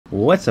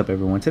What's up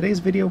everyone? Today's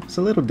video is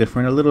a little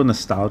different, a little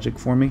nostalgic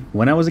for me.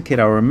 When I was a kid,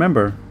 I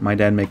remember my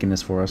dad making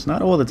this for us,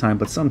 not all the time,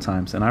 but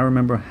sometimes, and I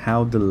remember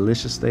how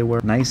delicious they were.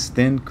 Nice,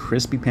 thin,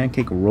 crispy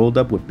pancake rolled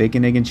up with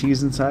bacon, egg, and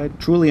cheese inside.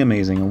 Truly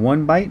amazing, and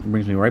one bite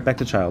brings me right back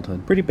to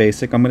childhood. Pretty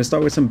basic. I'm going to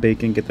start with some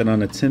bacon, get that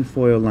on a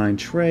tinfoil lined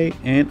tray,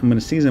 and I'm going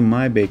to season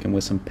my bacon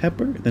with some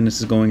pepper. Then this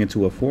is going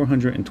into a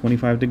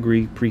 425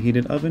 degree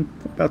preheated oven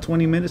for about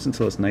 20 minutes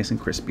until it's nice and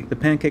crispy. The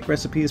pancake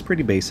recipe is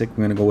pretty basic.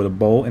 We're going to go with a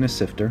bowl and a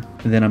sifter,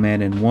 and then I'm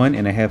adding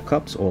 1.5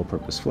 cups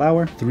all-purpose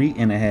flour,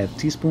 3.5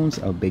 teaspoons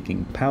of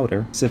baking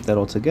powder. Sift that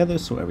all together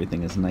so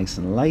everything is nice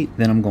and light.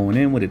 Then I'm going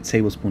in with a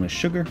tablespoon of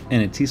sugar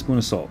and a teaspoon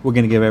of salt. We're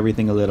going to give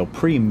everything a little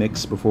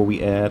pre-mix before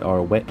we add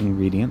our wet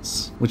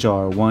ingredients, which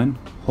are 1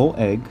 whole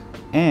egg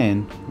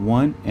and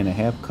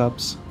 1.5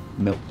 cups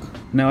milk.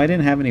 Now I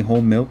didn't have any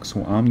whole milk,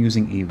 so I'm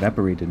using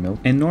evaporated milk,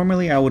 and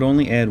normally I would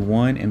only add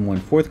 1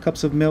 1/4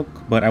 cups of milk,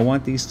 but I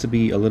want these to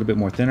be a little bit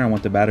more thinner. I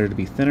want the batter to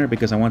be thinner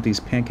because I want these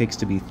pancakes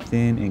to be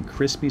thin and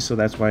crispy, so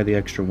that's why the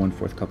extra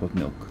 1/4 cup of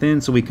milk. Thin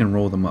so we can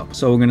roll them up.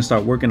 So we're going to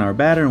start working our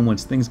batter, and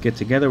once things get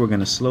together, we're going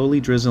to slowly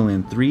drizzle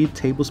in 3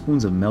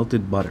 tablespoons of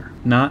melted butter.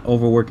 Not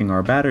overworking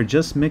our batter,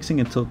 just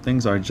mixing until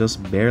things are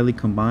just barely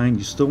combined.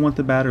 You still want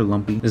the batter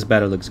lumpy. This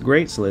batter looks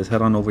great, so let's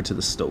head on over to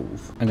the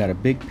stove. I got a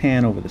big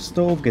pan over the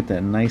stove, get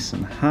that nice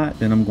and hot.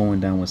 Then I'm going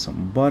down with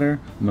some butter.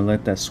 I'm gonna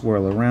let that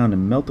swirl around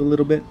and melt a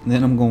little bit.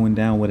 Then I'm going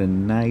down with a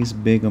nice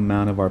big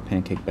amount of our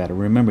pancake batter.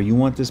 Remember, you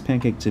want this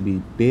pancake to be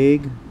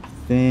big,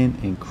 thin,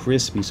 and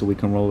crispy so we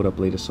can roll it up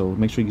later. So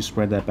make sure you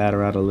spread that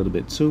batter out a little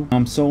bit too.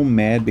 I'm so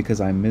mad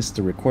because I missed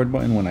the record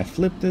button when I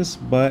flipped this,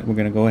 but we're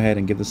gonna go ahead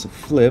and give this a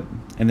flip.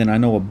 And then I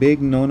know a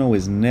big no-no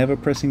is never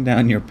pressing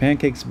down your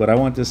pancakes, but I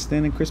want this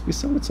thin and crispy,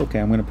 so it's okay.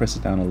 I'm gonna press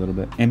it down a little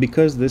bit. And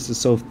because this is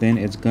so thin,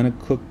 it's gonna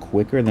cook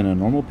quicker than a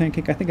normal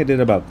pancake. I think I did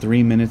about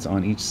 3 minutes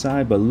on each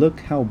side, but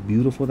look how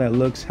beautiful that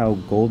looks, how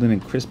golden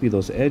and crispy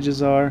those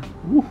edges are.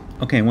 Woo.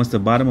 Okay, once the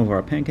bottom of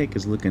our pancake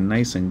is looking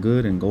nice and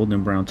good and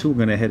golden brown too, we're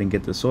gonna head and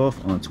get this off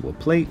onto a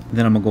plate.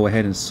 Then I'm gonna go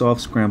ahead and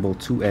soft scramble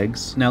 2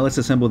 eggs. Now let's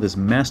assemble this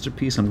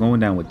masterpiece. I'm going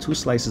down with 2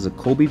 slices of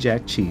Colby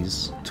Jack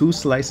cheese, 2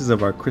 slices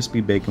of our crispy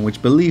bacon,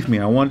 which believe me,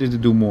 I wanted to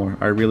do more.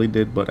 I really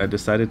did, but I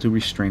decided to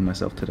restrain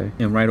myself today.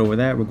 And right over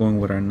that, we're going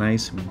with our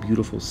nice,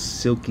 beautiful,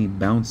 silky,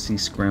 bouncy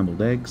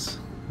scrambled eggs.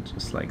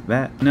 Just like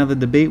that. Now the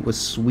debate was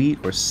sweet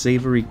or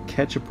savory,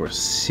 ketchup or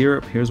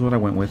syrup. Here's what I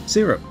went with.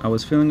 Syrup. I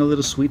was feeling a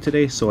little sweet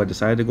today, so I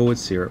decided to go with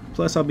syrup.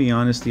 Plus, I'll be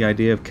honest, the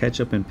idea of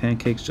ketchup and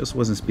pancakes just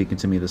wasn't speaking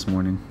to me this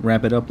morning.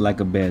 Wrap it up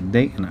like a bad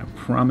date, and I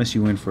promise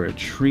you in for a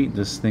treat.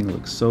 This thing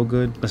looks so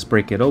good. Let's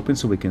break it open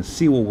so we can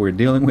see what we're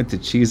dealing with. The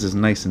cheese is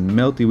nice and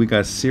melty. We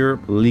got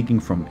syrup leaking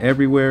from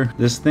everywhere.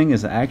 This thing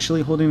is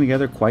actually holding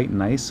together quite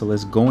nice, so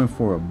let's go in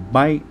for a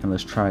bite and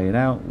let's try it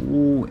out.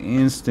 Ooh,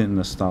 instant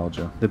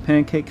nostalgia. The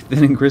pancake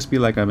thin and crispy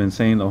like I've been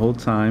saying the whole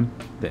time.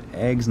 The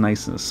eggs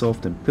nice and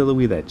soft and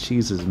pillowy. That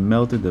cheese is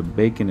melted. The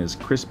bacon is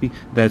crispy.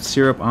 That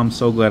syrup, I'm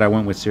so glad I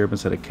went with syrup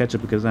instead of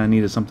ketchup because I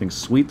needed something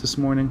sweet this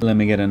morning. Let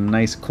me get a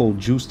nice cold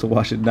juice to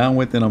wash it down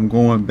with, and I'm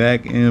going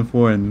back in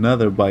for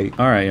another bite.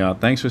 Alright y'all,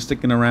 thanks for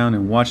sticking around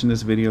and watching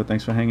this video.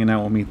 Thanks for hanging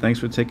out with me. Thanks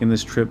for taking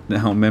this trip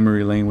down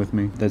memory lane with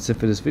me. That's it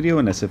for this video,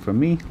 and that's it for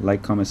me.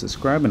 Like, comment,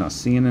 subscribe, and I'll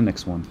see you in the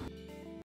next one.